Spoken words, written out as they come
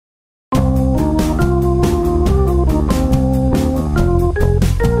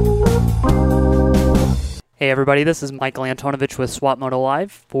Hey everybody, this is Michael Antonovich with Swap Moto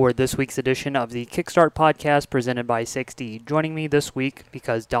Live for this week's edition of the Kickstart podcast presented by 6D. Joining me this week,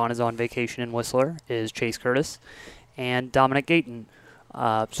 because Don is on vacation in Whistler, is Chase Curtis and Dominic Gayton.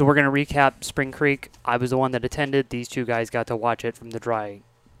 So we're going to recap Spring Creek. I was the one that attended. These two guys got to watch it from the dry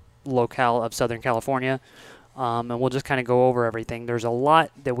locale of Southern California. And we'll just kind of go over everything. There's a lot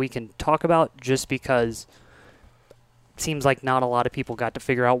that we can talk about just because seems like not a lot of people got to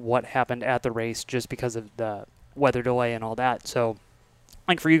figure out what happened at the race just because of the weather delay and all that. So,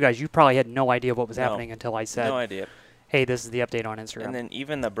 like for you guys, you probably had no idea what was happening until I said, no idea. Hey, this is the update on Instagram. And then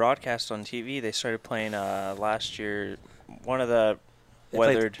even the broadcast on TV, they started playing last year, one of the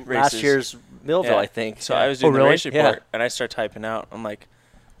weathered races. Last year's Millville, I think. So I was doing the really? race report, and I start typing out. I'm like,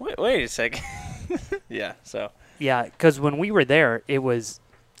 wait a second. Yeah, so. Yeah, because when we were there, it was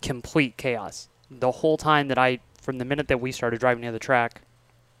complete chaos. The whole time that from the minute that we started driving near the track,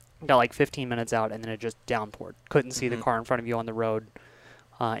 got like 15 minutes out, and then it just downpoured. Couldn't see the car in front of you on the road.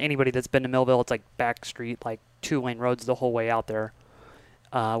 Anybody that's been to Millville, it's like back street, like 2-lane roads the whole way out there.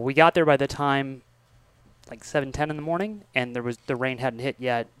 We got there by the time like 7:10 in the morning, and the rain hadn't hit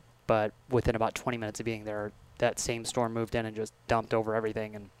yet, but within about 20 minutes of being there, that same storm moved in and just dumped over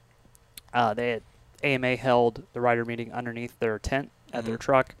everything. And they had AMA held the rider meeting underneath their tent at their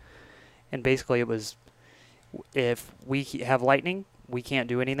truck, and basically it was, if we have lightning, we can't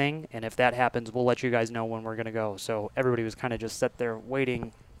do anything, and if that happens, we'll let you guys know when we're going to go. So everybody was kind of just sat there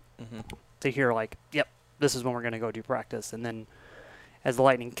waiting to hear, like, yep, this is when we're going to go do practice. And then as the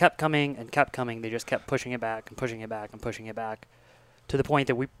lightning kept coming, they just kept pushing it back and pushing it back and pushing it back to the point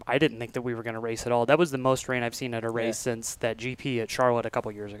that I didn't think that we were going to race at all. That was the most rain I've seen at a race since that GP at Charlotte a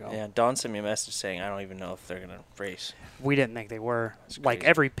couple years ago. Yeah, Don sent me a message saying, I don't even know if they're going to race. We didn't think they were. Like crazy.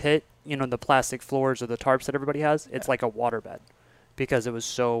 every pit, the plastic floors or the tarps that everybody has, it's like a waterbed because it was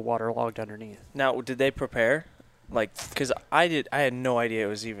so waterlogged underneath. Now, did they prepare? Like, because I had no idea it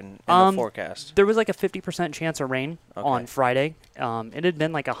was even in the forecast. There was like a 50% chance of rain on Friday. It had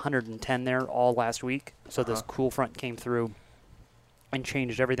been like 110 there all last week. So this cool front came through and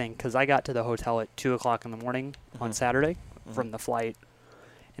changed everything, because I got to the hotel at 2 o'clock in the morning on Saturday from the flight,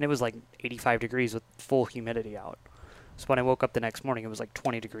 and it was like 85 degrees with full humidity out. So when I woke up the next morning, it was like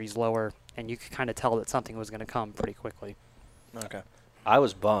 20 degrees lower, and you could kind of tell that something was going to come pretty quickly. Okay. I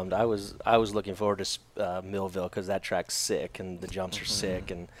was bummed. I was looking forward to Millville because that track's sick and the jumps are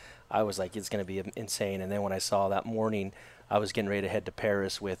sick, and I was like, it's going to be insane. And then when I saw that morning, I was getting ready to head to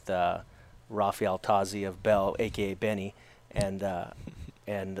Paris with Rafael Tazi of Bell, a.k.a. Benny,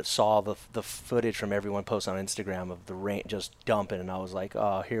 and saw the footage from everyone post on Instagram of the rain just dumping, and I was like,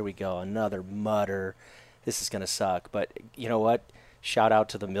 oh, here we go, another mudder. This is going to suck. But you know what? Shout out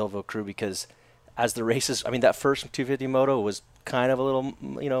to the Millville crew, because as the races, that first 250 moto was kind of a little,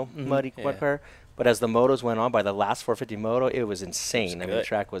 muddy, quicker. But as the motos went on, by the last 450 moto, it was insane. The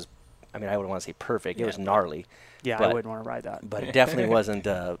track was, I wouldn't want to say perfect. It was gnarly. Yeah, I wouldn't want to ride that. But it definitely wasn't,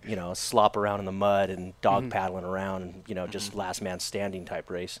 slop around in the mud and dog paddling around and, just last man standing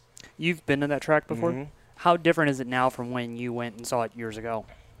type race. You've been to that track before? How different is it now from when you went and saw it years ago?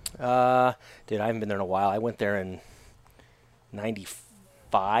 Dude, I haven't been there in a while. I went there in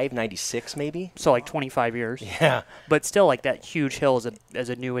 95, 96 maybe. So like 25 years. Yeah. But still, like that huge hill as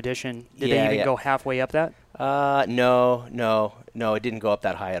a new addition. Did they even go halfway up that? No, it didn't go up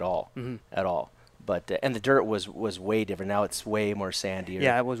that high at all. At all. But and the dirt was way different. Now it's way more sandy.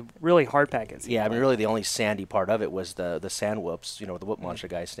 Yeah, it was really hard pack. Yeah, really the only sandy part of it was the sand whoops. The whoop monster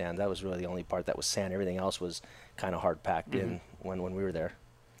guy stand. That was really the only part that was sand. Everything else was kind of hard packed in when we were there.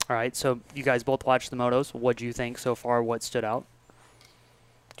 All right, so you guys both watched the motos. What do you think so far? What stood out?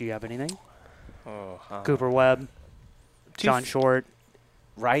 Do you have anything? Cooper Webb, John Short.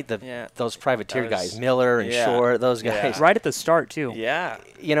 Right, those privateer guys, Miller and Short, those guys. Right at the start too. Yeah.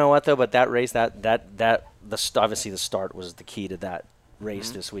 You know what though? But that race, obviously the start was the key to that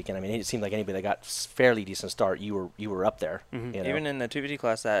race this weekend. It seemed like anybody that got fairly decent start, you were up there. Even in the 250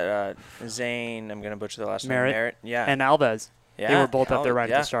 class, that Zane, I'm gonna butcher the last name. Merritt, yeah, and Alves. Yeah, they were both up there right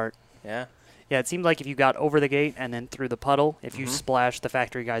at the start. Yeah. Yeah, it seemed like if you got over the gate and then through the puddle, if you splashed the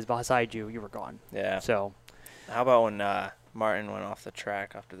factory guys beside you, you were gone. Yeah. So, how about when Martin went off the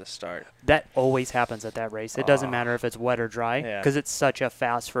track after the start? That always happens at that race. It doesn't matter if it's wet or dry, because it's such a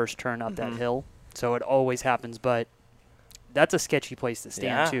fast first turn up that hill. So it always happens, but that's a sketchy place to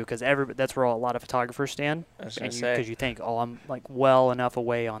stand too, because that's where a lot of photographers stand. Because you think, oh, I'm like well enough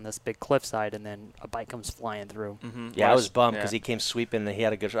away on this big cliffside, and then a bike comes flying through. Yeah, I was bummed because he came sweeping and he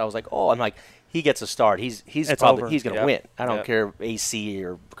had a good. I was like, oh, I'm like, he gets a start. He's going to win. I don't care if AC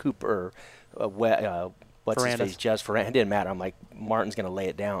or Cooper, what's his Ferrandis. face, just Ferrandis. It didn't matter. I'm like, Martin's going to lay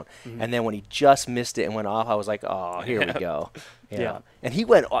it down. Mhm. And then when he just missed it and went off, I was like, oh, here we go. Yeah. And he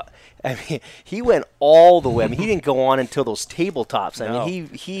went, he went all the way. I mean, he didn't go on until those tabletops. I No. mean,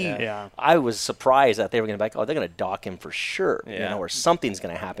 he. Yeah. I was surprised that they were going to be like, oh, they're going to dock him for sure, Yeah. or something's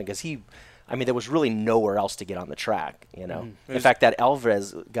going to happen because there was really nowhere else to get on the track, Mhm. In fact, that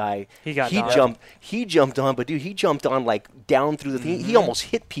Alvarez guy, He got docked. he jumped on, but dude, he jumped on like down through the thing. He almost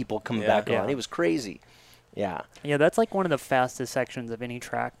hit people coming back Yeah. on. It was crazy. Yeah. Yeah, that's like one of the fastest sections of any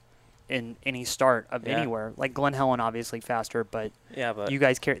track in any start of Yeah. anywhere. Like Glen Helen, obviously faster, but Yeah, but you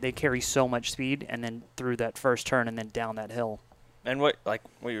guys carry so much speed, and then through that first turn, and then down that hill. and what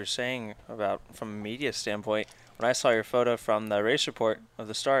you were saying about from a media standpoint, when I saw your photo from the race report of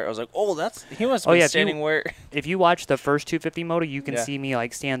the start, I was like, oh, he must Oh, be yeah, standing where. If you watch the first 250 moto, you can Yeah. see me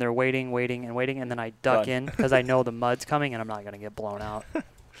like stand there waiting, and then I duck Run. in because I know the mud's coming and I'm not gonna get blown out.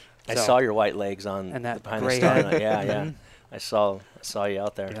 I So- saw your white legs on And that behind the gray start. head. Yeah, yeah. Mhm. I saw you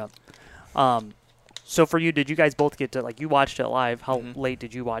out there. Yeah. So for you, did you guys both get to you watched it live? How Mhm. late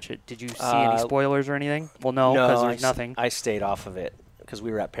did you watch it? Did you see any Uh, spoilers or anything? Well, no, because there's nothing. I stayed off of it because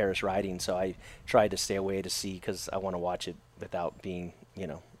we were at Paris riding, so I tried to stay away to see because I want to watch it without being,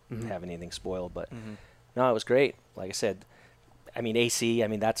 Mhm. having anything spoiled. But Mhm. no, it was great. Like I said, AC.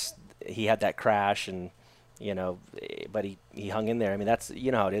 He had that crash and. But he hung in there. That's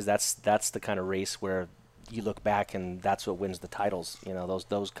how it is. That's the kind of race where you look back and that's what wins the titles.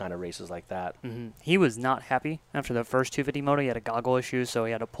 Those kind of races like that. Hmm. He was not happy after the first 250 moto. He had a goggle issue, so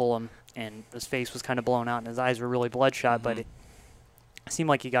he had to pull him, and his face was kind of blown out, and his eyes were really bloodshot. But Mhm. it seemed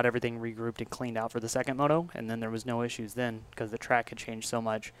like he got everything regrouped and cleaned out for the second moto, and then there was no issues then because the track had changed so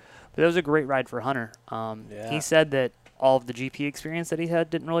much. But it was a great ride for Hunter. Yeah. He said that all of the GP experience that he had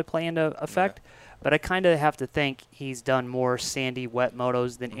didn't really play into effect. But I kind of have to think he's done more sandy, wet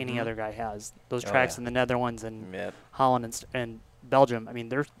motos than any Mhm. other guy has. Those Oh, tracks yeah. in the Netherlands and Yep. Holland and Belgium,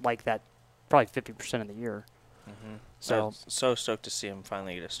 they're like that probably 50% of the year. Mhm. So- I'm so stoked to see him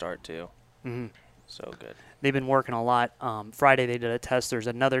finally get a start too. Hmm. So good. They've been working a lot. Friday they did a test. There's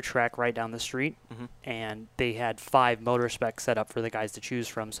another track right down the street, Mhm. and they had 5 motor specs set up for the guys to choose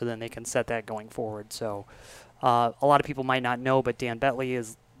from, so then they can set that going forward. So a lot of people might not know, but Dan Betley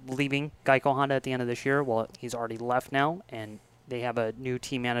is leaving Geico Honda at the end of this year. Well, he's already left now, and they have a new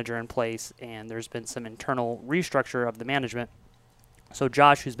team manager in place, and there's been some internal restructure of the management. So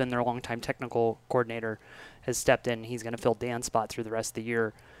Josh, who's been their longtime technical coordinator, has stepped in. He's going to fill Dan's spot through the rest of the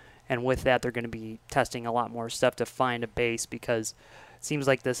year. And with that, they're going to be testing a lot more stuff to find a base because it seems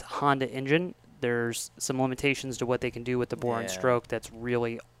like this Honda engine, there's some limitations to what they can do with the bore and Yeah. stroke that's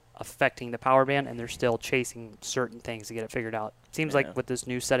really affecting the power band, and they're still chasing certain things to get it figured out. Seems Yeah. like with this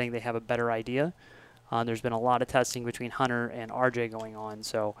new setting, they have a better idea. There's been a lot of testing between Hunter and RJ going on,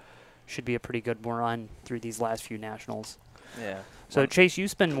 so should be a pretty good run through these last few nationals. Yeah. So Chase, you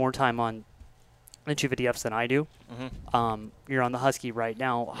spend more time on the 250Fs than I do. Mhm. You're on the Husky right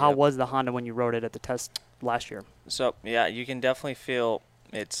now. How Yep. was the Honda when you rode it at the test last year? So yeah, you can definitely feel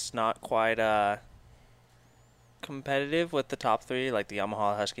it's not quite competitive with the top 3, like the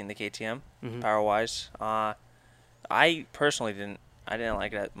Yamaha, Husky, and the KTM, Mhm. power wise. I personally didn't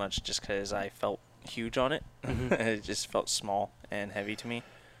like it that much just because I felt huge on it. Mhm. It just felt small and heavy to me.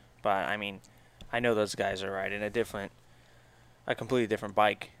 But I know those guys are riding a completely different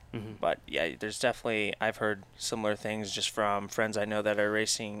bike. Mhm. But yeah, there's definitely, I've heard similar things just from friends I know that are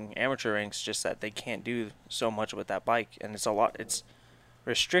racing amateur rinks, just that they can't do so much with that bike, and it's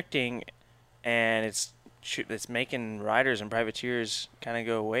restricting, and it's making riders and privateers kind of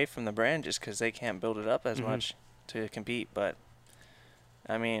go away from the brand just because they can't build it up as Mhm. much to compete. But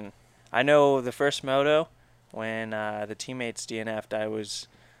I know the first moto when the teammates DNF'd, I was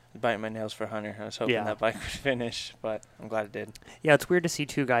biting my nails for Hunter. I was hoping Yeah. that bike would finish, but I'm glad it did. Yeah, it's weird to see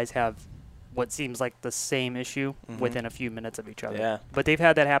 2 guys have what seems like the same issue Mhm. within a few minutes of each other. Yeah. But they've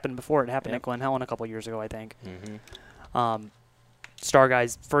had that happen before. It happened Yep. at Glen Helen a couple years ago, I think. Mm-hmm. Star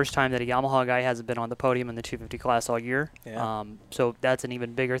Guy's first time that a Yamaha guy hasn't been on the podium in the 250 class all year. Yeah. So that's an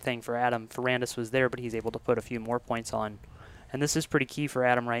even bigger thing for Adam. Ferrandis was there, but he's able to put a few more points on. And this is pretty key for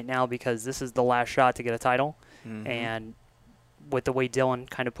Adam right now because this is the last shot to get a title. Mhm. And with the way Dylan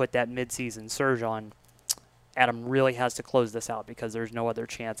kind of put that mid-season surge on, Adam really has to close this out because there's no other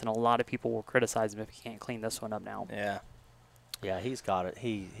chance. And a lot of people will criticize him if he can't clean this one up now. Yeah. Yeah, he's got it.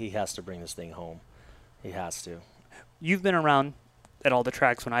 He has to bring this thing home. He has to. You've been around at all the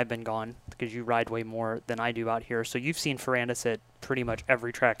tracks when I've been gone because you ride way more than I do out here. So you've seen Ferrandis at pretty much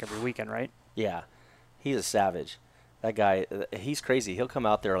every track every weekend, right? Yeah, he's a savage. That guy, he's crazy. He'll come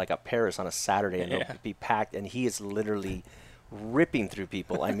out there like at Paris on a Saturday and Yeah. it'll be packed, and he is literally ripping through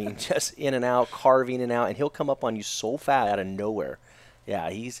people. I mean, just in and out, carving in and out, and he'll come up on you so fast out of nowhere. Yeah,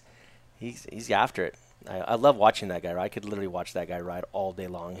 he's after it. I love watching that guy. I could literally watch that guy ride all day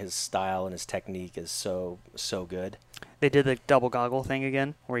long. His style and his technique is so good. They did the double goggle thing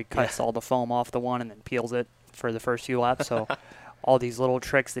again, where he cuts all the foam off the one and then peels it for the first few laps. So all these little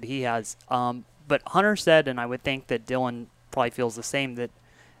tricks that he has. But Hunter said, and I would think that Dylan probably feels the same, that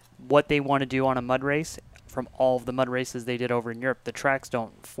what they want to do on a mud race, from all of the mud races they did over in Europe, the tracks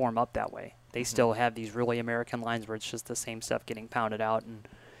don't form up that way. They still have these really American lines where it's just the same stuff getting pounded out. And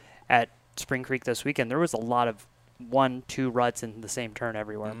at Spring Creek this weekend, there was a lot of 1-2 ruts in the same turn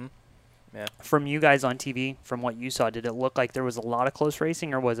everywhere. Yeah. From you guys on TV, from what you saw, did it look like there was a lot of close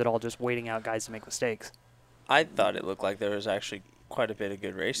racing, or was it all just waiting out guys to make mistakes? I thought it looked like there was actually quite a bit of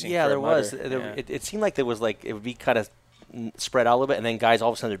good racing. Yeah, for a there was. mudder. It seemed like there was it would be kind of spread out a little bit, and then guys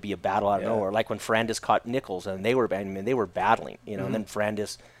all of a sudden there'd be a battle out of nowhere. Like when Frandis caught Nichols, and they were battling, and then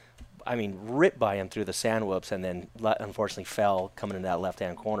Frandis, ripped by him through the sand whoops, and then unfortunately fell coming into that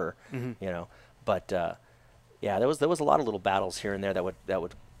left-hand corner, But there was a lot of little battles here and there that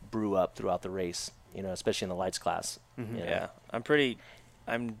would brew up throughout the race, especially in the lights class. Yeah,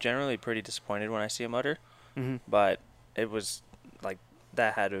 I'm generally pretty disappointed when I see a mudder, but it was like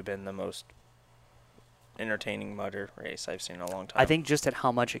that had to have been the most entertaining mudder race I've seen in a long time. I think just at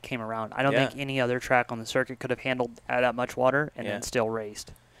how much it came around. I don't think any other track on the circuit could have handled that much water and then still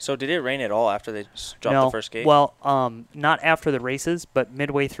raced. So did it rain at all after they dropped the first gate? Well, not after the races, but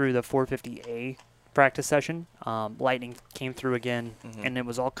midway through the 450A practice session, lightning came through again, and it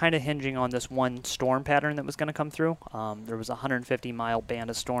was all kind of hinging on this one storm pattern that was going to come through. There was a 150-mile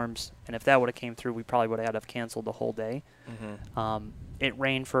band of storms, and if that would have came through, we probably would have had to have canceled the whole day. It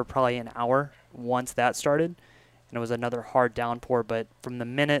rained for probably an hour once that started, and it was another hard downpour, but from the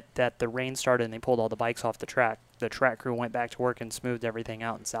minute that the rain started and they pulled all the bikes off the track crew went back to work and smoothed everything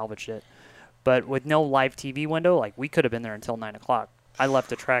out and salvaged it. But with no live TV window, we could have been there until 9 o'clock. I left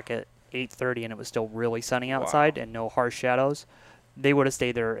the track at 8:30 and it was still really sunny outside and no harsh shadows. They would have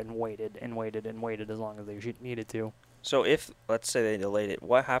stayed there and waited and waited and waited as long as they needed to. So if, let's say they delayed it,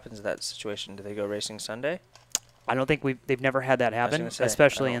 what happens in that situation? Do they go racing Sunday? I don't think they've never had that happen,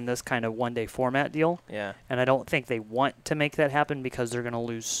 especially in this kind of one-day format deal. Yeah. And I don't think they want to make that happen because they're going to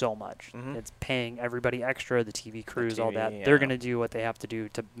lose so much. It's paying everybody extra, the TV crews, all that. Yeah. They're going to do what they have to do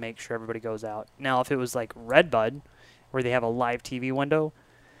to make sure everybody goes out. Now, if it was like Redbud, where they have a live TV window,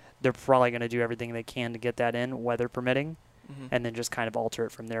 they're probably going to do everything they can to get that in, weather permitting, and then just kind of alter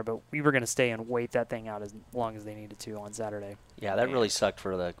it from there. But we were going to stay and wait that thing out as long as they needed to on Saturday. Yeah, that really sucked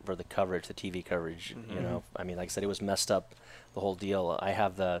for the coverage, the TV coverage. Like I said, it was messed up, the whole deal.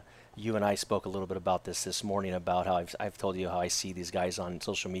 You and I spoke a little bit about this morning about how I've told you how I see these guys on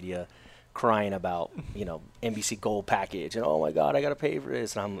social media crying about NBC Gold package and oh my God, I got to pay for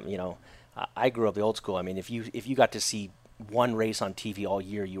this. And I grew up the old school. If you got to see one race on TV all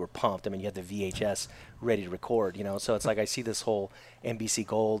year, you were pumped. You had the VHS ready to record, So it's like I see this whole NBC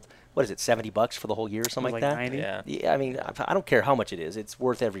Gold. What is it, $70 for the whole year or something like that? 90? Yeah. I don't care how much it is. It's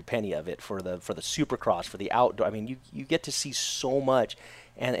worth every penny of it for the Supercross, for the outdoor. You get to see so much.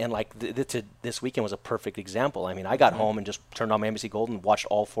 And this weekend was a perfect example. I got home and just turned on my NBC Gold and watched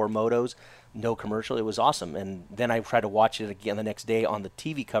all 4 motos, no commercial. It was awesome. And then I tried to watch it again the next day on the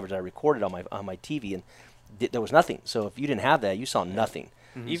TV coverage I recorded on my TV, and there was nothing. So if you didn't have that, you saw nothing.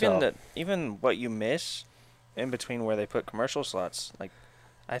 Even what you miss in between where they put commercial slots,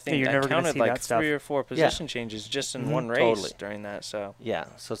 I think I counted 3 or 4 position changes just in one race during that. So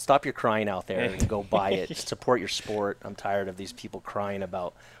so stop your crying out there and go buy it. Support your sport. I'm tired of these people crying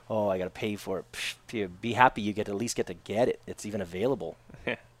about, oh, I got to pay for it. Psh, be happy you at least get to get it. It's even available.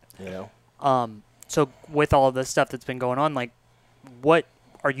 So with all of this stuff that's been going on, what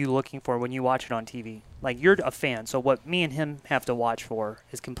are you looking for when you watch it on TV? You're a fan, so what me and him have to watch for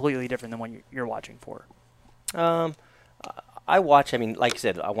is completely different than what you're watching for. I watch. Like I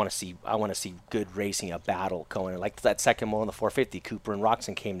said, I want to see good racing, a battle going. Like that second moto on the 450, Cooper and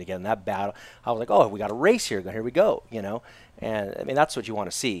Roxon came together in that battle. I was like, oh, we got a race here. Here we go. And that's what you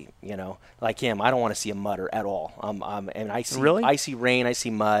want to see. Like him, I don't want to see a mudder at all. And I see really? I see rain, I see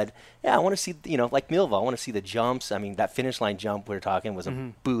mud. Yeah, I want to see like Millville. I want to see the jumps. That finish line jump we were talking was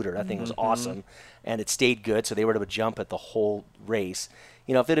a booter. That thing was awesome, and it stayed good. So they were able to jump at the whole race.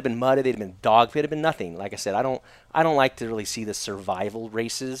 If it had been muddy, they'd have been dog. If it had been nothing, like I said, I don't like to really see the survival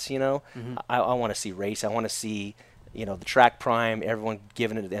races. I want to see race. I want to see, the track prime, everyone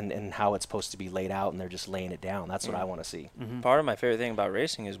giving it and how it's supposed to be laid out, and they're just laying it down. That's what I want to see. Part of my favorite thing about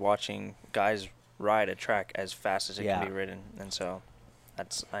racing is watching guys ride a track as fast as it can be ridden, and so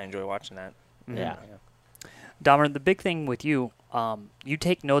I enjoy watching that. Yeah. Dahmer, the big thing with you, you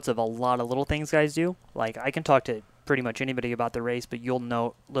take notes of a lot of little things guys do. Like, I can talk to pretty much anybody about the race, but you'll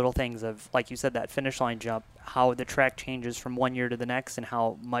note little things of, like you said, that finish line jump, how the track changes from one year to the next and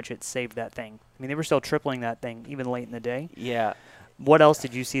how much it saved that thing. I mean, they were still tripling that thing even late in the day. Yeah. What else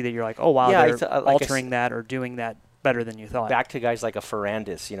did you see that you're like, oh, wow, Yeah, they're like altering that or doing that better than you thought? Back to guys like a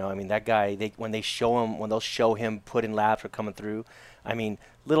Ferrandis, you know, I mean, that guy, when they'll show him putting laps or coming through, I mean,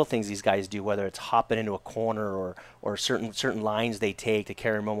 little things these guys do, whether it's hopping into a corner or certain lines they take to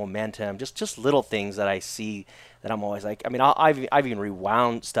carry more momentum, just little things that I see that I'm always like, I mean, I've even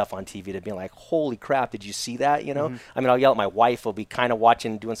rewound stuff on TV to be like, holy crap, did you see that, you know? Mm-hmm. I mean, I'll yell at my wife, will be kind of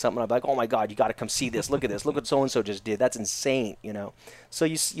watching, doing something, I'll be like, oh my God, you got to come see this, look at this, look what so-and-so just did, that's insane, you know? So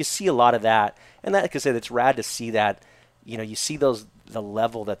you see a lot of that, and that, like I said, it's rad to see that, you know, you see the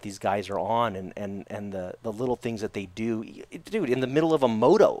level that these guys are on and the little things that they do. Dude, in the middle of a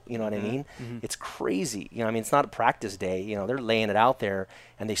moto, you know what I mean? Mm-hmm. It's crazy. You know, I mean, it's not a practice day. You know, they're laying it out there,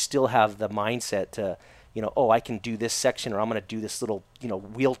 and they still have the mindset to, you know, oh, I can do this section, or I'm going to do this little, you know,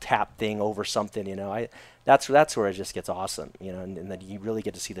 wheel tap thing over something, you know. That's where it just gets awesome, you know, and then you really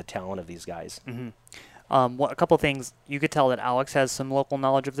get to see the talent of these guys. Mm-hmm. A couple of things. You could tell that Alex has some local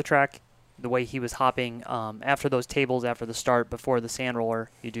knowledge of the track. The way he was hopping after those tables, after the start, before the sand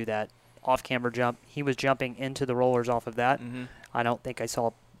roller, you do that off-camber jump. He was jumping into the rollers off of that. Mm-hmm. I don't think I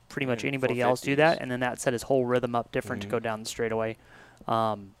saw pretty much Yeah, anybody else do 450s. that, and then that set his whole rhythm up different Mhm. to go down the straightaway.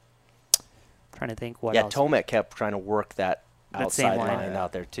 Trying to think what Yeah, else. Tomac kept trying to work that That same outside line. line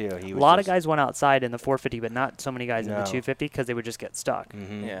out there too. A lot of guys went outside in the 450, but not so many guys in the No. 250 because they would just get stuck.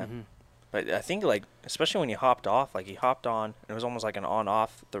 Mm-hmm. Yeah. Mhm. But I think, like, especially when he hopped off, like, he hopped on, it was almost like an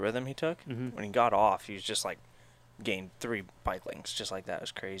on-off, the rhythm he took. Mhm. When he got off, he was just, like, gained 3 bike lengths just like that. It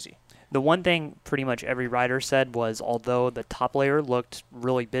was crazy. The one thing pretty much every rider said was, although the top layer looked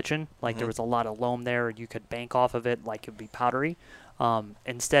really bitchin', like there Mhm. was a lot of loam there, you could bank off of it like it would be powdery.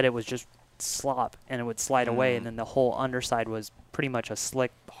 Instead, it was just slop, and it would slide away, and then the whole underside was pretty much a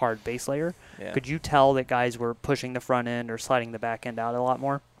slick, hard base layer. Yeah. Could you tell that guys were pushing the front end or sliding the back end out a lot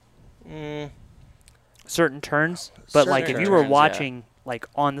more? Certain turns, but like if Certain you were turns, yeah. watching like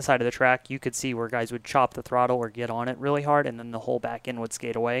on the side of the track, you could see where guys would chop the throttle or get on it really hard, and then the whole back end would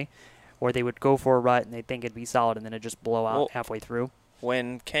skate away, or they would go for a rut and they'd think it'd be solid, and then it'd just blow out Well, halfway through.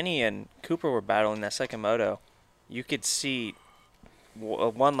 When Kenny and Cooper were battling that second moto, you could see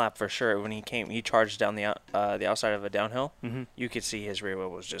one lap for sure when he charged down the outside of a downhill. Mhm. You could see his rear wheel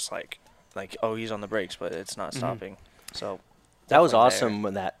was just like oh, he's on the brakes, but it's not stopping. So That was definitely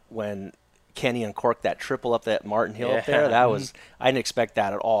awesome when Kenny uncorked that triple up that Martin Hill up Yeah. there. That was I didn't expect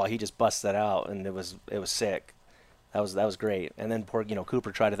that at all. He just busted that out, and it was sick. That was great. And then poor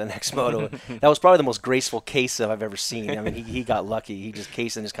Cooper tried it the next moto. That was probably the most graceful case of I've ever seen. I mean, he got lucky. He just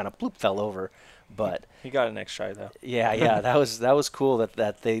cased and just kind of bloop fell over. But He got an next try though. yeah, that was cool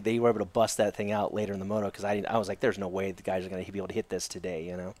that they were able to bust that thing out later in the moto, because I was like, there's no way the guys are going to be able to hit this today,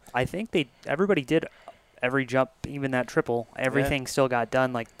 you know. I think everybody did every jump, even that triple. Everything still got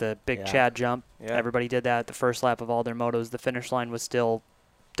done, like the big Yeah. Chad jump. Yeah. Everybody did that. The first lap of all their motos, the finish line was still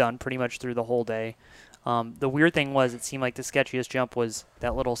done pretty much through the whole day. The weird thing was, it seemed like the sketchiest jump was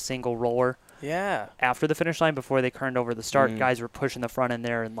that little single roller Yeah. after the finish line before they turned over the start. Mm. Guys were pushing the front end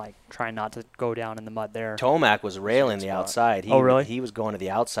there and like trying not to go down in the mud there. Tomac was railing the spot. outside. Oh, really? He was going to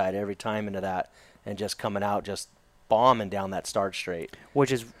the outside every time into that and just coming out, just bombing down that start straight.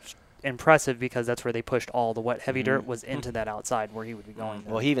 Which is impressive because that's where they pushed all the wet heavy Mhm. dirt was into that outside where he would be going.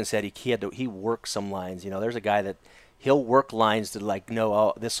 Well, he even said he worked some lines. You know, there's a guy that he'll work lines to like know,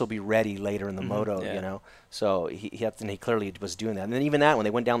 oh, this will be ready later in the moto. Yeah. You know, so he clearly was doing that. And then even that, when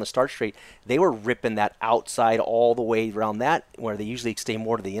they went down the start straight, they were ripping that outside all the way around that, where they usually stay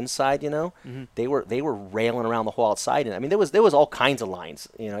more to the inside. You know, Mhm. they were railing around the whole outside, and I mean there was all kinds of lines.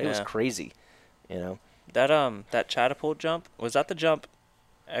 You know, it was Yeah. crazy. You know. That catapult jump, was that the jump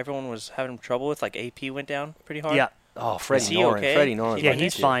everyone was having trouble with? Like AP went down pretty hard? Yeah. Oh, Freddie Is he Noren. okay? Freddie Noren. Yeah, He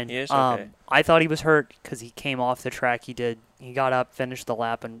he's is? fine. He is? Okay. I thought he was hurt because he came off the track. He got up, finished the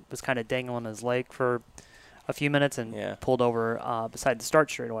lap, and was kind of dangling his leg for a few minutes and Yeah. pulled over beside the start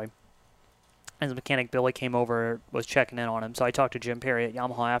straightaway. His mechanic, Billy, came over, was checking in on him. So I talked to Jim Perry at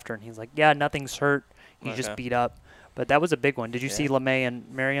Yamaha after, and he's like, yeah, nothing's hurt. He's just Okay. beat up. But that was a big one. Did you see Yeah. LeMay and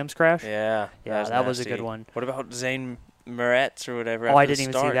Miriam's crash? Yeah. Yeah, that was a good nasty. one. What about Zane Moretz or whatever? Oh, I after the didn't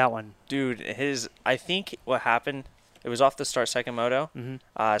even see start? that one. Dude, I think what happened, it was off the start second moto.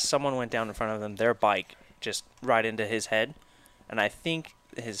 Mm-hmm. Someone went down in front of them, their bike just right into his head, and I think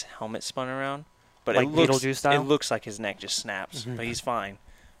his helmet spun around. But Like it looks, Beetlejuice style? it looks like his neck just snaps, Mhm. but he's fine.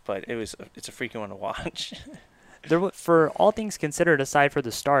 But it's a freaky one to watch. For all things considered, aside for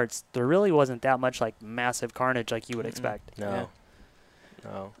the starts, there really wasn't that much like massive carnage like you would expect. No.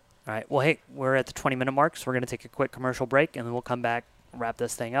 All right. Well, hey, we're at the 20-minute mark, so we're going to take a quick commercial break, and then we'll come back, wrap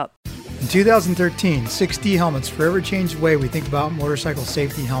this thing up. In 2013, 6D Helmets forever changed the way we think about motorcycle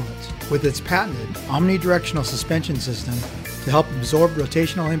safety helmets. With its patented omnidirectional suspension system to help absorb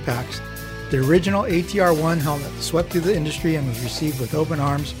rotational impacts, the original ATR-1 helmet swept through the industry and was received with open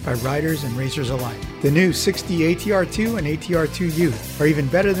arms by riders and racers alike. The new 6D ATR-2 and ATR-2 Youth are even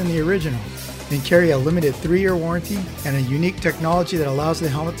better than the original and carry a limited 3-year warranty and a unique technology that allows the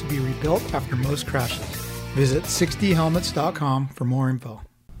helmet to be rebuilt after most crashes. Visit 6dhelmets.com for more info.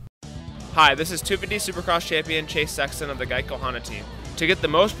 Hi, this is 250 Supercross champion Chase Sexton of the Geico Honda team. To get the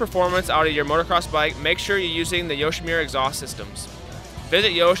most performance out of your motocross bike, make sure you're using the Yoshimura exhaust systems.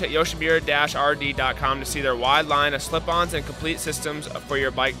 Visit Yosh at yoshimura-rd.com to see their wide line of slip-ons and complete systems for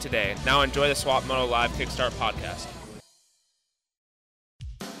your bike today. Now enjoy the Swap Moto Live Kickstart podcast.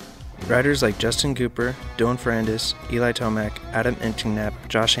 Riders like Justin Cooper, Dylan Ferrandis, Eli Tomac, Adam Entingknapp,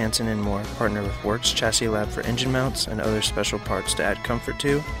 Josh Hansen, and more partner with Works Chassis Lab for engine mounts and other special parts to add comfort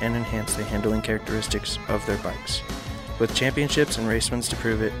to and enhance the handling characteristics of their bikes. With championships and race wins to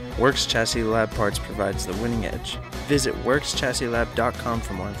prove it, Works Chassis Lab Parts provides the winning edge. Visit WorksChassisLab.com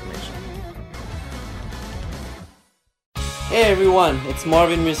for more information. Hey everyone, it's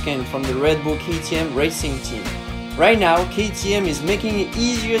Marvin Muskin from the Red Bull KTM racing team. Right now, KTM is making it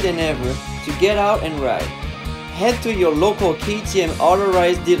easier than ever to get out and ride. Head to your local KTM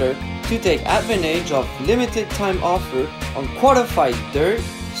authorized dealer to take advantage of limited time offer on qualified dirt,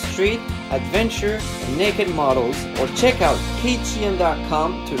 street, adventure, and naked models, or check out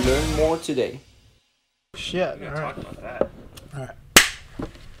ktm.com to learn more today. Shit. We're going to talk about that. All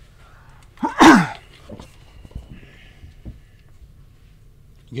right.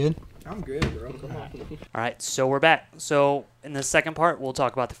 Good? I'm good, bro. Come on. All right, so we're back. So in the second part, we'll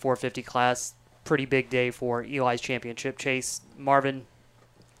talk about the 450 class. Pretty big day for Eli's championship chase. Marvin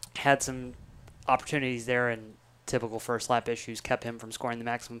had some opportunities there, and typical first lap issues kept him from scoring the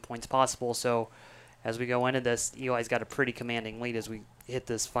maximum points possible. So as we go into this, Eli's got a pretty commanding lead as we hit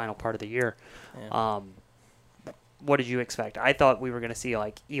this final part of the year. Yeah. What did you expect? I thought we were going to see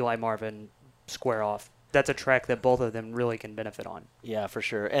like Eli Marvin square off. That's a track that both of them really can benefit on. Yeah, for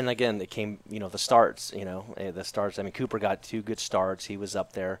sure. And again, it came, the starts, the starts. I mean, Cooper got 2 good starts. He was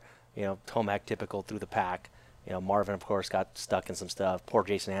up there. Tomac typical through the pack. Marvin, of course, got stuck in some stuff. Poor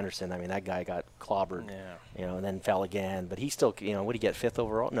Jason Anderson. I mean, that guy got clobbered. Yeah. And then fell again. But he still, what did he get, 5th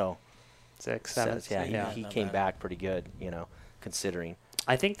overall? No. 6, 7. Yeah, he came back pretty good, considering.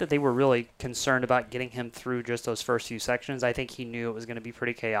 I think that they were really concerned about getting him through just those first few sections. I think he knew it was going to be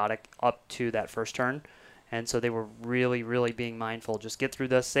pretty chaotic up to that first turn. And so they were really, really being mindful. Just get through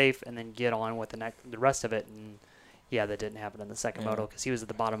this safe and then get on with the rest of it. And, yeah, that didn't happen in the second moto because he was at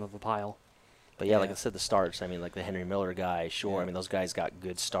the bottom of a pile. But, yeah, like I said, the starts, I mean, like the Henry Miller guy, I mean, those guys got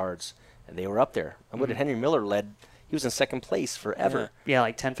good starts, and they were up there. And what did Henry Miller led? He was in second place forever. Yeah,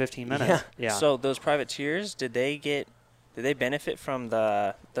 like 10, 15 minutes. Yeah. So those privateers, did they benefit from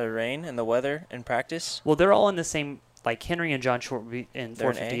the rain and the weather in practice? Well, they're all in the same, like Henry and John Short in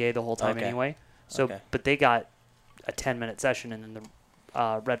 450A the whole time anyway. So, but they got a 10-minute session, and then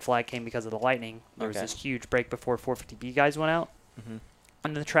the red flag came because of the lightning. There was this huge break before 450B guys went out. Mm-hmm.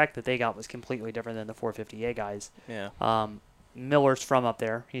 And the track that they got was completely different than the 450A guys. Yeah. Miller's from up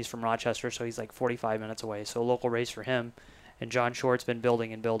there. He's from Rochester, so he's like 45 minutes away. So a local race for him. And John Short's been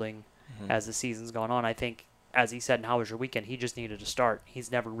building and building as the season's gone on. I think, as he said in How Was Your Weekend, he just needed to start. He's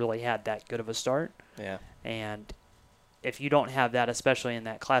never really had that good of a start. Yeah. And if you don't have that, especially in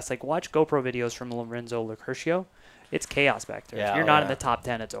that class, like watch GoPro videos from Lorenzo Locurcio, it's chaos back there. Yeah, if you're not in the top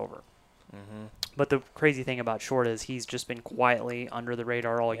 10, it's over. Mm-hmm. But the crazy thing about Short is he's just been quietly under the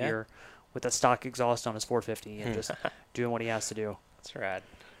radar all year with a stock exhaust on his 450 and just doing what he has to do. That's rad.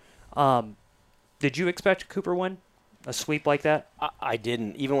 Did you expect Cooper win? A sweep like that? I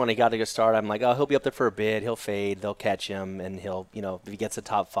didn't. Even when he got to go start, I'm like, oh, he'll be up there for a bit. He'll fade. They'll catch him, and he'll, if he gets a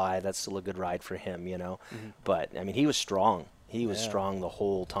top 5, that's still a good ride for him, Mm-hmm. But, I mean, he was strong. He was strong the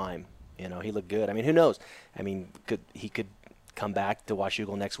whole time. He looked good. I mean, who knows? I mean, he could come back to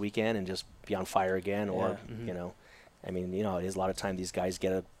Washougal next weekend and just be on fire again, or, I mean, it is a lot of time these guys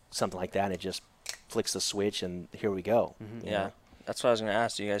get something like that, and it just flicks the switch, and here we go. Yeah. know? That's what I was going to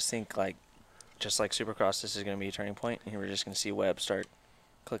ask. Do you guys think, just like Supercross, this is going to be a turning point, and we're just going to see Webb start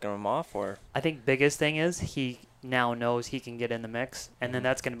clicking them off? Or I think biggest thing is he now knows he can get in the mix, and then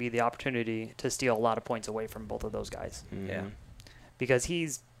that's going to be the opportunity to steal a lot of points away from both of those guys. Yeah. Because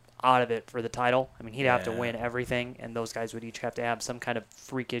he's out of it for the title. I mean, he'd have to win everything, and those guys would each have to have some kind of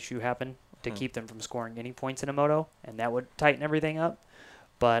freak issue happen to keep them from scoring any points in a moto, and that would tighten everything up.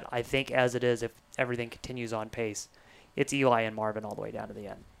 But I think as it is, if everything continues on pace, it's Eli and Marvin all the way down to the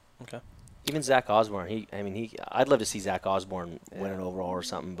end. Okay. Even Zach Osborne, I'd love to see Zach Osborne win an overall or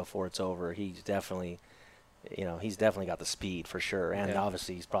something before it's over. He's definitely got the speed for sure, and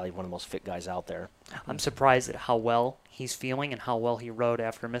obviously he's probably one of the most fit guys out there. I'm surprised at how well he's feeling and how well he rode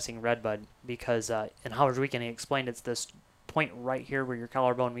after missing Redbud, because in Howard's Weekend he explained it's this point right here where your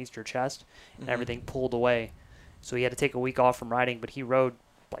collarbone meets your chest, and everything pulled away. So he had to take a week off from riding, but he rode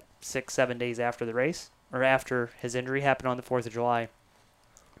like 6-7 days after the race, or after his injury happened on the 4th of July.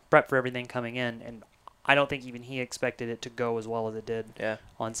 Prep for everything coming in, and I don't think even he expected it to go as well as it did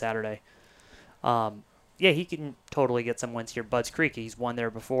on Saturday. He can totally get some wins here. Budds Creek, he's won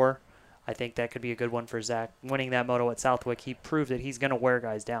there before. I think that could be a good one for Zach. Winning that moto at Southwick, he proved that he's going to wear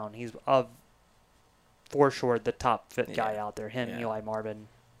guys down. He's for sure the top fit guy out there, him, Eli, Marvin.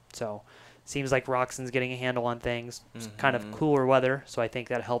 So seems like Roxon's getting a handle on things. It's kind of cooler weather, so I think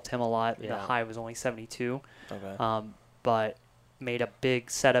that helped him a lot. The high was only 72. Okay. But made a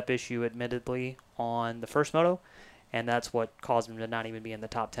big setup issue, admittedly, on the first moto, and that's what caused him to not even be in the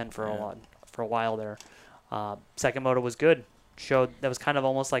top 10 for a while there. Second moto was good. Showed that was kind of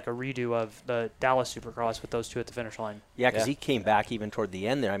almost like a redo of the Dallas Supercross with those two at the finish line. Yeah, because he came back even toward the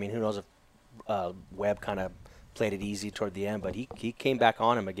end there. I mean, who knows if Webb kind of played it easy toward the end, but he came back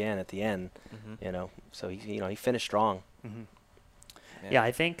on him again at the end. So he finished strong. Yeah,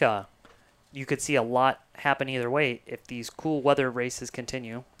 I think you could see a lot happen either way. If these cool weather races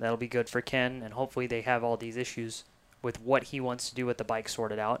continue, that'll be good for Ken, and hopefully they have all these issues with what he wants to do with the bike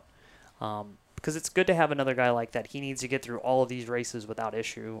sorted out. Because it's good to have another guy like that. He needs to get through all of these races without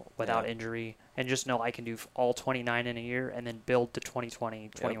issue, without injury, and just know I can do all 29 in a year and then build to 2020,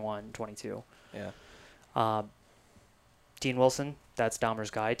 21, 22. Yeah. Dean Wilson, that's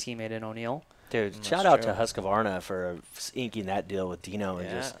Dahmer's guy, teammate in O'Neill. Dude, shout out to Husqvarna for inking that deal with Dino.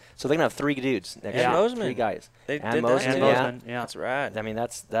 And so they're going to have 3 dudes next year. Mosman. 3 guys. They and did Mosman, that. Yeah. That's rad. I mean,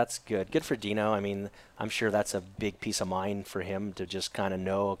 that's good. Good for Dino. I mean, I'm sure that's a big peace of mind for him to just kind of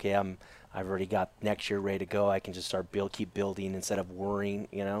know, okay, I've already got next year ready to go. I can just start keep building instead of worrying,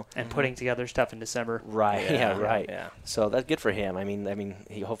 And putting together stuff in December. Right. Right. Yeah. So that's good for him. I mean,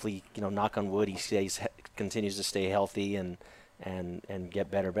 he hopefully, knock on wood, continues to stay healthy and get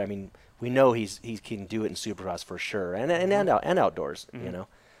better. But I mean, we know he can do it in Supercross for sure, and outdoors,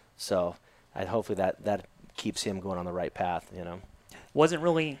 So hopefully that keeps him going on the right path, Wasn't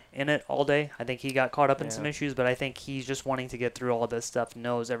really in it all day. I think he got caught up in some issues, but I think he's just wanting to get through all this stuff,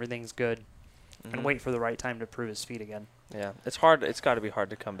 knows everything's good, and wait for the right time to prove his feet again. Yeah, it's hard. It's got to be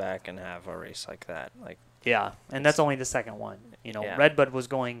hard to come back and have a race like that. Yeah, and that's only the second one. Redbud was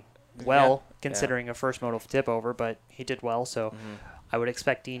going well, considering a first moto tip over, but he did well, so I would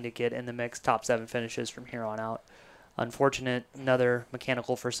expect Dean to get in the mix, top 7 finishes from here on out. Unfortunate, another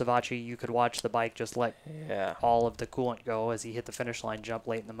mechanical for Savachi. You could watch the bike just let all of the coolant go as he hit the finish line jump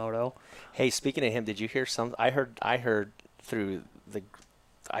late in the moto. Hey, speaking of him, did you hear some? I heard through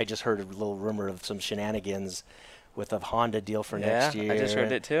I just heard a little rumor of some shenanigans with a Honda deal for next year. I just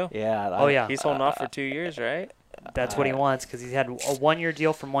heard it too. Yeah. He's holding off for 2 years, right? That's what he wants, because he's had a 1-year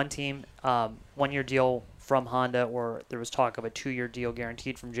deal from one team, 1-year deal from Honda, or there was talk of a 2-year deal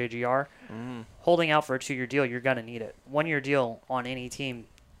guaranteed from JGR. Holding out for a 2-year deal, you're going to need it. 1-year deal on any team,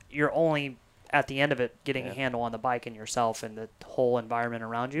 you're only at the end of it getting a handle on the bike and yourself and the whole environment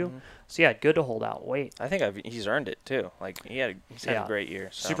around you. So yeah, good to hold out. Wait. I think he's earned it too. He's had a great year.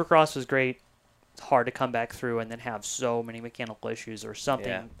 So. Supercross was great. It's hard to come back through and then have so many mechanical issues or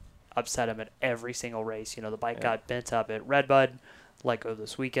something upset him at every single race. The bike got bent up at Redbud, let go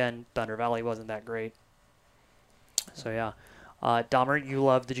this weekend. Thunder Valley wasn't that great. So yeah. Dahmer, you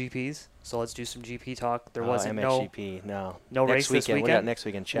love the GPs, so let's do some GP talk. There wasn't MXGP, no race this weekend. We got next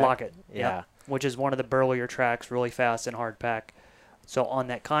weekend. Check. Lockett, yeah, which is one of the burlier tracks, really fast and hard pack. So on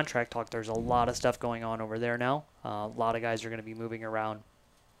that contract talk, there's a lot of stuff going on over there now. A lot of guys are going to be moving around.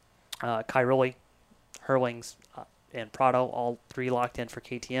 Cairoli, Hurlings, and Prado, all 3 locked in for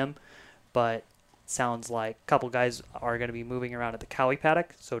KTM, but sounds like a couple guys are going to be moving around at the Cowie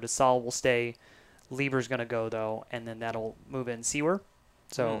paddock. So DeSalle will stay. Lieber's going to go, though, and then that'll move in Sewer.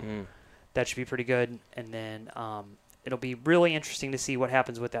 So that should be pretty good. And then it'll be really interesting to see what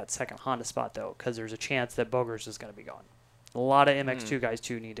happens with that second Honda spot, though, because there's a chance that Bogers is going to be gone. A lot of MX2 guys,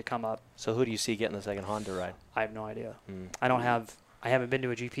 too, need to come up. So who do you see getting the second Honda ride? I have no idea. I haven't been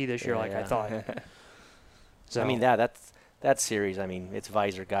to a GP this year I thought. So I mean, that series, I mean, it's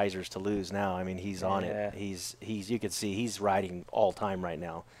Visor Geysers to lose now. I mean, he's on it. He's you could see he's riding all time right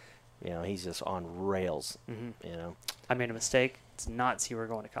now. He's just on rails. I made a mistake. It's not Sewer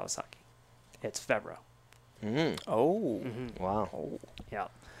going to Kawasaki. It's Febvre. Oh. Wow. Yeah.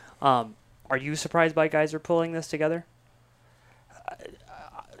 Are you surprised by guys are pulling this together?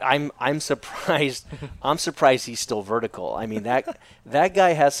 I'm surprised. I'm surprised he's still vertical. I mean that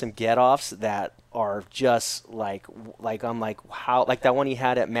guy has some get-offs that are just like I'm like how like that one he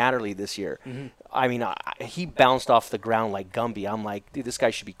had at Matterley this year. I mean he bounced off the ground like Gumby. I'm like, dude, this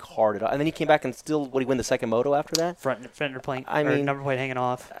guy should be carded. And then he came back and still he win the second moto after that? Front fender plate, I mean, number plate hanging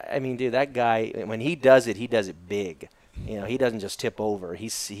off. I mean, dude, that guy when he does it big. You know, he doesn't just tip over.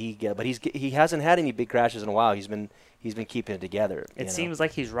 But he hasn't had any big crashes in a while. He's been keeping it together. It seems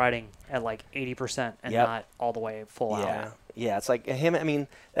like he's riding at like 80% and not all the way full out. Yeah, it's like him. I mean,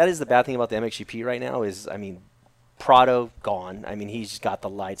 that is the bad thing about the MXGP right now is, I mean, Prado gone. I mean, he's got the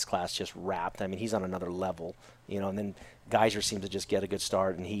lights class just wrapped. I mean, he's on another level, you know, and then Geiser seems to just get a good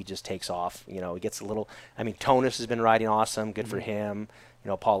start and he just takes off. You know, he gets a little, I mean, Tonus has been riding awesome. Good for him. You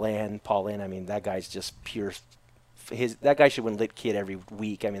know, Paulin, I mean, that guy's just pure. That guy should win Lit Kid every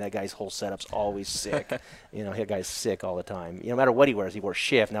week. I mean, that guy's whole setup's always sick. You know, that guy's sick all the time. You know, no matter what he wears, he wore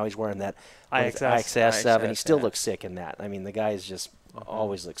Shift. Now he's wearing that IXS 7. He still looks sick in that. I mean, the guy's just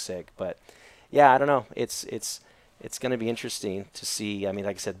always looks sick. But yeah, I don't know. It's going to be interesting to see. I mean,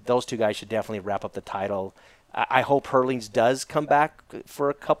 like I said, those two guys should definitely wrap up the title. I hope Herlings does come back for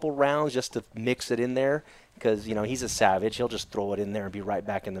a couple rounds just to mix it in there. Because, you know, he's a savage. He'll just throw it in there and be right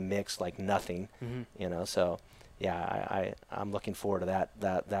back in the mix like nothing. You know, so yeah, I'm looking forward to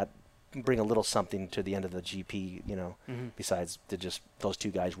that bring a little something to the end of the GP, you know, besides just those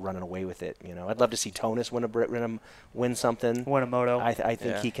two guys running away with it. You know, I'd love to see Tonus win something. Win a moto. I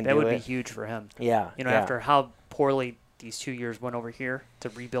think he can that do it. would be huge for him. Yeah. You know, after how poorly these 2 years went over here, to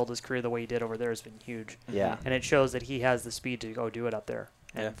rebuild his career the way he did over there has been huge. Yeah. And it shows that he has the speed to go do it up there.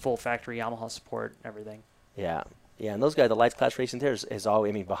 And full factory Yamaha support, everything. Yeah. Yeah, and those guys, the lights class racing there is all.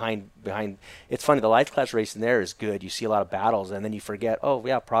 I mean, behind. It's funny. The lights class racing there is good. You see a lot of battles, and then you forget. Oh,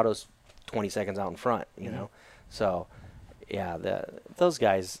 yeah, Prado's 20 seconds out in front. You know, so yeah, those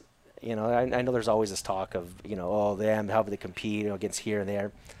guys. You know, I know there's always this talk of them how they compete against here and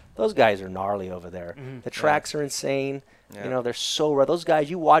there. Those guys are gnarly over there. The tracks are insane. Yeah. You know, they're so raw. Those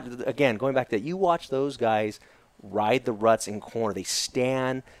guys, you watch again. Going back to that, you watch those guys ride the ruts in corner. They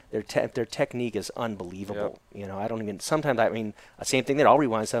stand. Their technique is unbelievable. You know, I don't even. Sometimes I mean, same thing there. I'll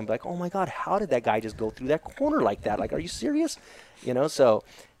rewind something like, oh my God, how did that guy just go through that corner like that? Like, are you serious? You know, so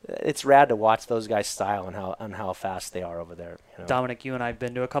it's rad to watch those guys' style and how fast they are over there. You know? Dominic, you and I've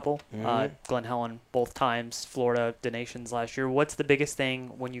been to a couple. Glen Helen both times. Florida Donations last year. What's the biggest thing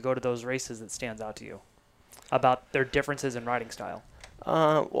when you go to those races that stands out to you about their differences in riding style?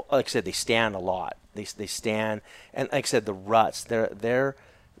 Well, like I said, they stand a lot. They stand, and like I said, the ruts.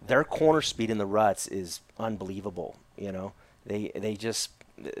 Their corner speed in the ruts is unbelievable. You know, they just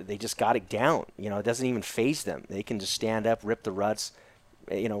got it down. You know, it doesn't even faze them. They can just stand up, rip the ruts.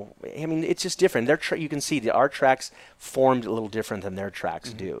 You know, I mean, it's just different. You can see our tracks formed a little different than their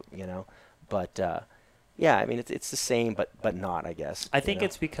tracks do. You know, but yeah, I mean, it's the same, but not, I guess. I think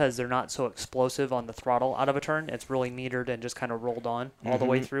it's because they're not so explosive on the throttle out of a turn. It's really metered and just kind of rolled on all the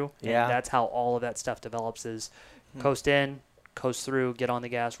way through. Yeah. And that's how all of that stuff develops is coast in, coast through, get on the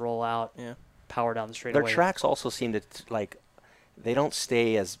gas, roll out, power down the straightaway. Their tracks also seem to, like, they don't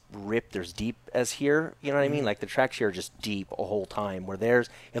stay as ripped or as deep as here. You know what I mean? Like, the tracks here are just deep a whole time, where theirs,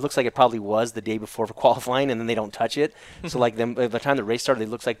 it looks like it probably was the day before for qualifying, and then they don't touch it. So, like, by the time the race started, it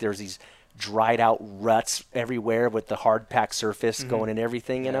looks like there's these dried out ruts everywhere with the hard pack surface going in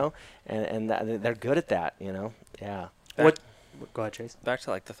everything, you know, and they're good at that, you know. Yeah. Go ahead, Chase. Back to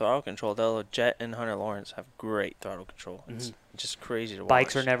like the throttle control, though, Jet and Hunter Lawrence have great throttle control. It's just crazy to watch.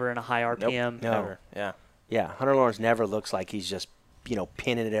 Bikes are never in a high RPM. Nope. No. Never. Yeah. Yeah. Hunter Lawrence never looks like he's just,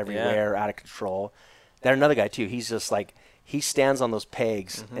 pinning it everywhere, out of control. There's another guy too. He's just like, he stands on those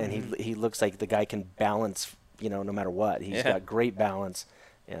pegs and he looks like the guy can balance, no matter what. He's got great balance.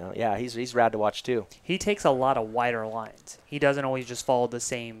 Yeah, he's rad to watch too. He takes a lot of wider lines. He doesn't always just follow the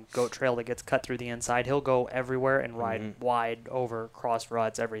same goat trail that gets cut through the inside. He'll go everywhere and ride wide over cross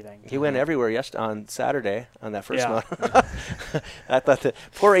ruts, everything. He went everywhere on Saturday on that first one. I thought that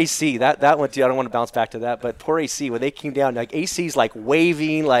poor AC, that one too. I don't want to bounce back to that, but poor AC when they came down, like AC's like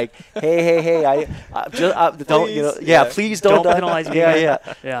waving, like hey, please don't penalize me. Yeah.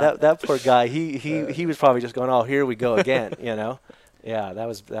 That poor guy. He was probably just going, oh, here we go again, Yeah, that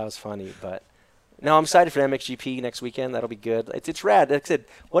was funny, but no, I'm excited for MXGP next weekend. That'll be good. It's rad. Like I said,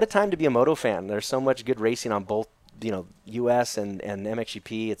 what a time to be a moto fan. There's so much good racing on both, US and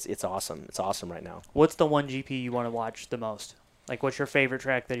MXGP. It's awesome. It's awesome right now. What's the one GP you want to watch the most? Like, what's your favorite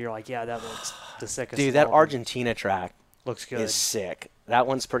track that you're like, yeah, that looks the sickest? Dude, that Argentina track looks good. Is sick. That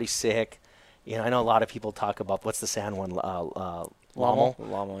one's pretty sick. You know, I know a lot of people talk about what's the sand one, Lommel.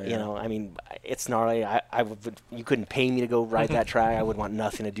 Lommel, You know, I mean, it's gnarly. You couldn't pay me to go ride that track. I would want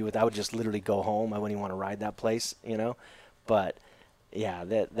nothing to do with it. I would just literally go home. I wouldn't even want to ride that place, you know. But yeah,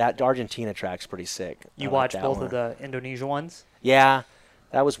 that Argentina track's pretty sick. You I like watched that both one. of the Indonesia ones? Yeah,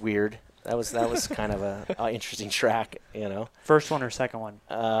 that was weird. That was kind of a interesting track, you know. First one or second one?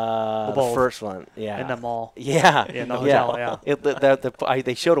 The both. first one, yeah. In the mall. Yeah, In the hotel, yeah.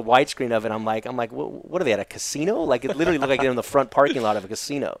 They showed a widescreen of it. I'm like, what are they at, a casino? Like, it literally looked like they're in the front parking lot of a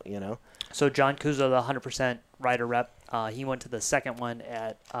casino, you know. So John Kuzo, the 100% rider rep, he went to the second one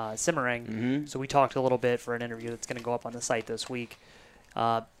at Simmering. Mm-hmm. So we talked a little bit for an interview that's going to go up on the site this week.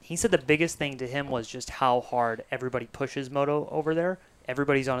 He said the biggest thing to him was just how hard everybody pushes moto over there.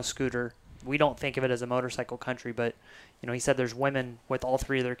 Everybody's on a scooter. We don't think of it as a motorcycle country, but you know, he said there's women with all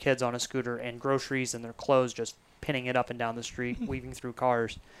three of their kids on a scooter and groceries and their clothes just pinning it up and down the street, weaving through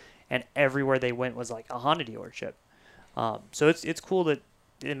cars, and everywhere they went was like a Honda dealership. So it's cool that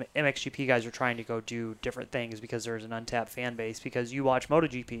MXGP guys are trying to go do different things because there's an untapped fan base. Because you watch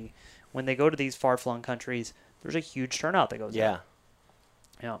MotoGP, when they go to these far-flung countries, there's a huge turnout that goes Yeah. on.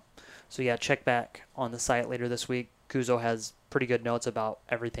 Yeah. So yeah, check back on the site later this week. Kuzo has pretty good notes about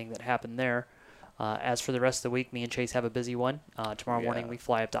everything that happened there. As for the rest of the week, me and Chase have a busy one. Tomorrow morning we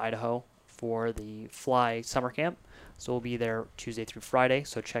fly up to Idaho for the Fly summer camp. So we'll be there Tuesday through Friday.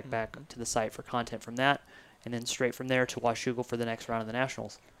 So check back to the site for content from that. And then straight from there to Washougal for the next round of the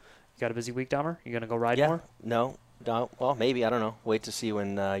Nationals. You got a busy week, Dahmer? You going to go ride more? No. Well, maybe. I don't know. Wait to see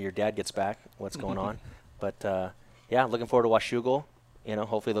when your dad gets back, what's going on. But, yeah, looking forward to Washougal. You know,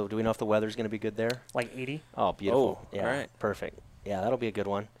 hopefully, do we know if the weather's going to be good there? Like 80? Oh, beautiful. Oh, yeah, all right. Perfect. Yeah, that'll be a good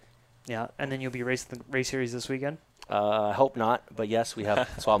one. Yeah, and then you'll be racing the race series this weekend? I hope not. But, yes, we have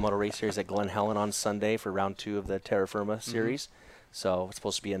Swap Moto Race Series at Glen Helen on Sunday for round 2 of the Terra Firma series. So it's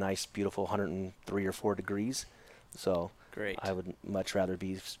supposed to be a nice, beautiful 103 or 4 degrees. So Great. I would much rather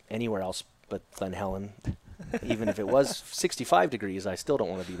be anywhere else but Glen Helen. Even if it was 65 degrees, I still don't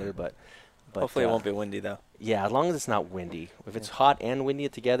want to be there. But Hopefully it won't be windy, though. Yeah, as long as it's not windy. If it's hot and windy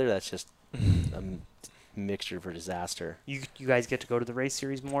together, that's just a mixture for disaster. You guys get to go to the race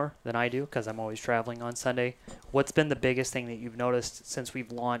series more than I do because I'm always traveling on Sunday. What's been the biggest thing that you've noticed since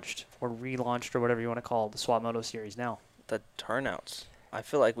we've launched or relaunched or whatever you want to call the Swap Moto series now? The turnouts. I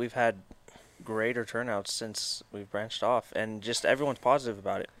feel like we've had greater turnouts since we've branched off, and just everyone's positive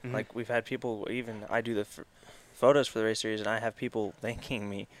about it. Like, we've had people, even I do the photos for the race series, and I have people thanking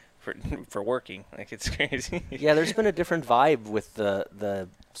me for working. Like, it's crazy. Yeah, there's been a different vibe with the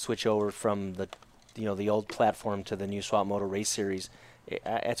switch over from the old platform to the new Swap Moto Race Series.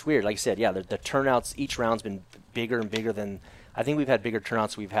 It's weird. Like I said, yeah, the turnouts, each round's been bigger and bigger than, I think we've had bigger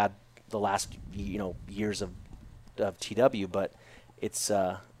turnouts we've had the last years of TW, but it's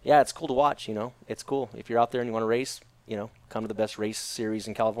it's cool to watch. It's cool if you're out there and you want to race. Come to the best race series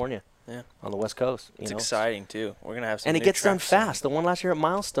in California. Yeah, on the West Coast. It's exciting too. We're gonna have some. And it new gets done tracks fast. The one last year at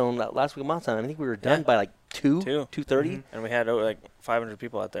Milestone, last week at Milestone, I think we were done by like 2:30. And we had like 500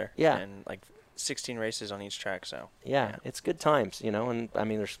 people out there. Yeah, and like 16 races on each track. So yeah, it's good times. And I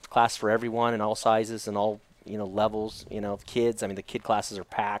mean, there's class for everyone and all sizes and all levels. Kids. I mean, the kid classes are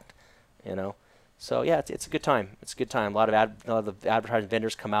packed. So yeah, it's a good time. It's a good time. A lot of the advertising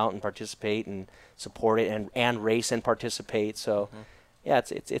vendors come out and participate and support it and race and participate. So yeah,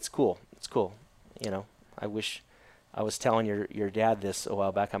 it's cool. It's cool. I wish I was telling your dad this a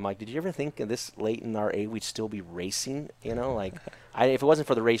while back. I'm like, did you ever think this late in our age we'd still be racing? Like, if it wasn't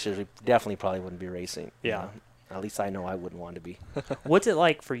for the racers, we definitely probably wouldn't be racing. Yeah. At least I know I wouldn't want to be. What's it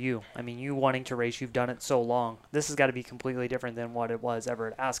like for you? I mean, you wanting to race, you've done it so long. This has got to be completely different than what it was ever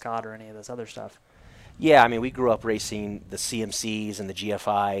at Ascot or any of this other stuff. Yeah, I mean, we grew up racing the CMCs and the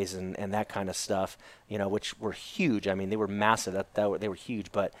GFIs and that kind of stuff, which were huge. I mean, they were massive. They were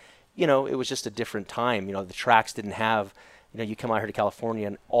huge, but it was just a different time. The tracks didn't have, you come out here to California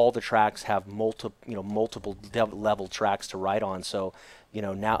and all the tracks have multiple level tracks to ride on. So,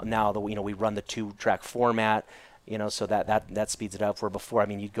 now we run the 2-track format, so that speeds it up. Where before, I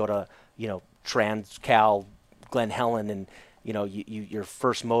mean, you'd go to, Trans-Cal, Glen Helen, and your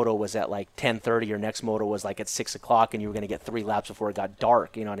first moto was at like 10:30. Your next moto was like at 6 o'clock, and you were going to get 3 laps before it got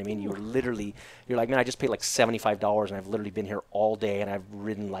dark. You know what I mean? You're like, man, I just paid like $75, and I've literally been here all day, and I've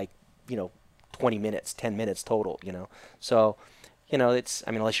ridden like 20 minutes, 10 minutes total. So it's,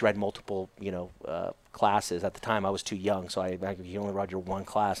 I mean, unless you ride multiple classes. At the time, I was too young, so you only ride your one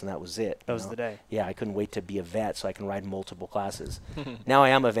class, and that was it. That was the day. Yeah, I couldn't wait to be a vet so I can ride multiple classes. Now I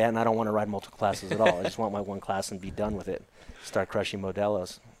am a vet, and I don't want to ride multiple classes at all. I just want my one class and be done with it. Start crushing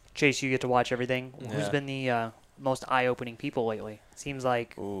Modelos. Chase, you get to watch everything. Yeah. Who's been the most eye-opening people lately. Seems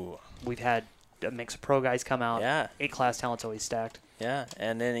like Ooh. we've had a mix of pro guys come out. Yeah. A-class talent's always stacked. Yeah,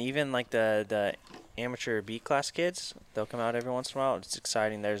 and then even like the amateur B class kids, they'll come out every once in a while. It's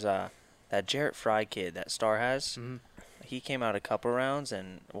exciting. There's that Jarrett Fry kid that Star has. Mm-hmm. He came out a couple rounds,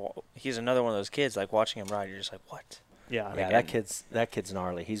 and he's another one of those kids. Like watching him ride, you're just like, what? Yeah. Yeah, that kid's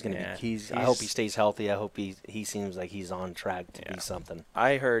gnarly. He's gonna Yeah. be. I hope he stays healthy. I hope he seems like he's on track to Yeah. be something.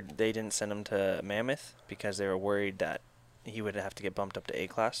 I heard they didn't send him to Mammoth because they were worried that he would have to get bumped up to A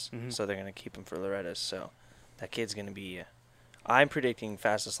class. Mhm. So they're gonna keep him for Loretta's. So that kid's gonna be. I'm predicting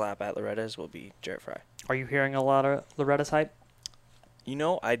fastest lap at Loretta's will be Jarrett Fry. Are you hearing a lot of Loretta's hype? You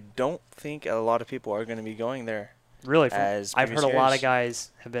know, I don't think a lot of people are gonna be going there. Really? As I've heard previous a lot of years.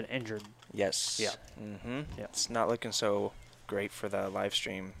 guys have been injured. Yes. Yeah. Mm-hmm. Yeah. It's not looking so great for the live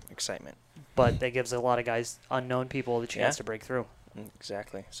stream excitement. But that gives a lot of guys, unknown people, the chance Yeah. to break through.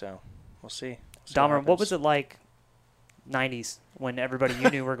 Exactly. So we'll see. Dahmer, what was it like 90s when everybody you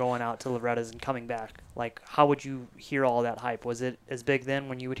knew were going out to Loretta's and coming back? Like, how would you hear all that hype? Was it as big then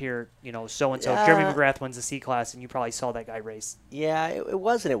when you would hear, so-and-so, Jeremy Yeah. McGrath wins the C-Class, and you probably saw that guy race? Yeah, it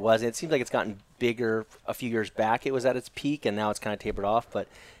was and it wasn't. It seems like it's gotten bigger a few years back. It was at its peak, and now it's kind of tapered off. But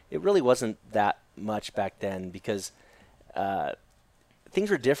it really wasn't that much back then because things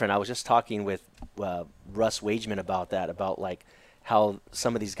were different. I was just talking with Russ Wageman about that, about like how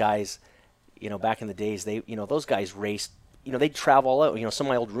some of these guys, back in the days, those guys raced. They'd travel all out. Some of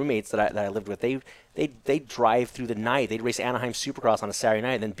my old roommates that I lived with, they'd drive through the night. They'd race Anaheim Supercross on a Saturday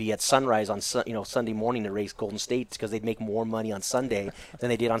night and then be at sunrise on Sunday morning to race Golden State because they'd make more money on Sunday than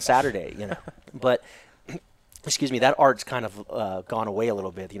they did on Saturday. But excuse me, that art's kind of gone away a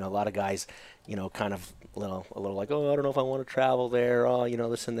little bit. A lot of guys, kind of a little like, oh, I don't know if I want to travel there. Oh,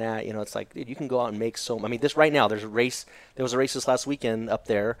 this and that. It's like, dude, you can go out and make this right now. There was a race this last weekend up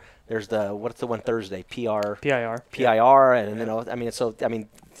there. There's what's the one Thursday? PIR. And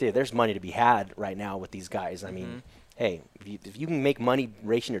dude, there's money to be had right now with these guys. I mean, hey, if you can make money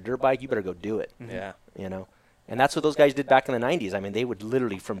racing your dirt bike, you better go do it. Yeah. And that's what those guys did back in the 90s. I mean, they would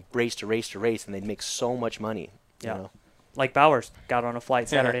literally from race to race to race, and they'd make so much money. Yeah. Like Bowers got on a flight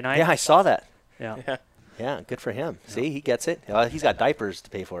Saturday night. Yeah, I saw that. Yeah. Yeah, good for him. See, he gets it. He's got diapers to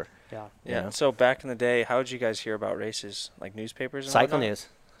pay for. Yeah. Yeah. So back in the day, how did you guys hear about races? Like newspapers and Cycle whatnot? News.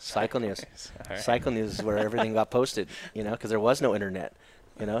 Cycle News. All right. Cycle News is where everything got posted, because there was no internet.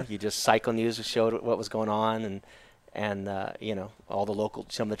 You just Cycle News showed what was going on, and all the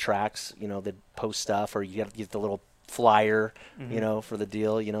some of the tracks, they'd post stuff, or you have to get the little flyer, for the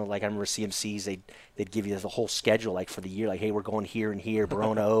deal. Like I remember CMCs, they'd give you the whole schedule, like for the year, like, hey, we're going here and here,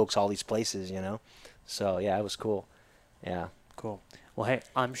 Verona Oaks, all these places, So yeah, it was cool. Yeah. Cool. Well, hey,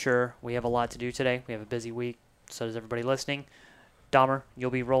 I'm sure we have a lot to do today. We have a busy week. So does everybody listening. Dahmer,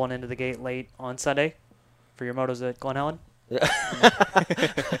 you'll be rolling into the gate late on Sunday for your motos at Glen Helen?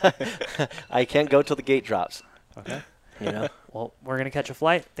 I can't go till the gate drops. Okay. You know. Well, we're going to catch a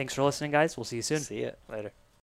flight. Thanks for listening, guys. We'll see you soon. See ya. Later.